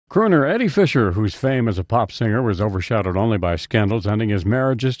Crooner Eddie Fisher, whose fame as a pop singer was overshadowed only by scandals ending his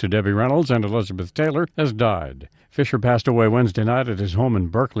marriages to Debbie Reynolds and Elizabeth Taylor, has died. Fisher passed away Wednesday night at his home in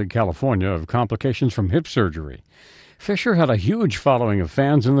Berkeley, California, of complications from hip surgery. Fisher had a huge following of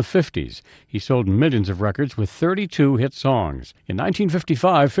fans in the 50s. He sold millions of records with 32 hit songs. In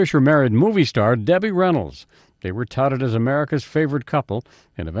 1955, Fisher married movie star Debbie Reynolds. They were touted as America's favorite couple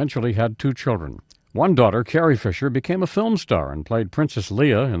and eventually had 2 children. One daughter, Carrie Fisher, became a film star and played Princess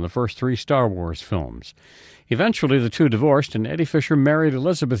Leia in the first 3 Star Wars films. Eventually, the 2 divorced, and Eddie Fisher married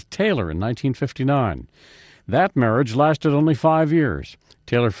Elizabeth Taylor in 1959. That marriage lasted only 5 years.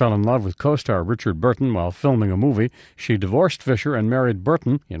 Taylor fell in love with co-star Richard Burton while filming a movie. She divorced Fisher and married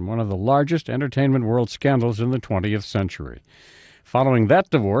Burton in one of the largest entertainment world scandals in the 20th century. Following that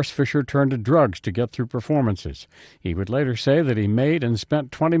divorce, Fisher turned to drugs to get through performances. He would later say that he made and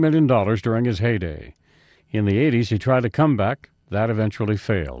spent $20 million during his heyday. In the 80s, he tried a comeback. That eventually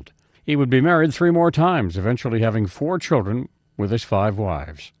failed. He would be married 3 more times, eventually having 4 children with his 5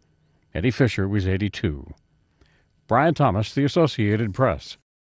 wives. Eddie Fisher was 82. Brian Thomas, The Associated Press.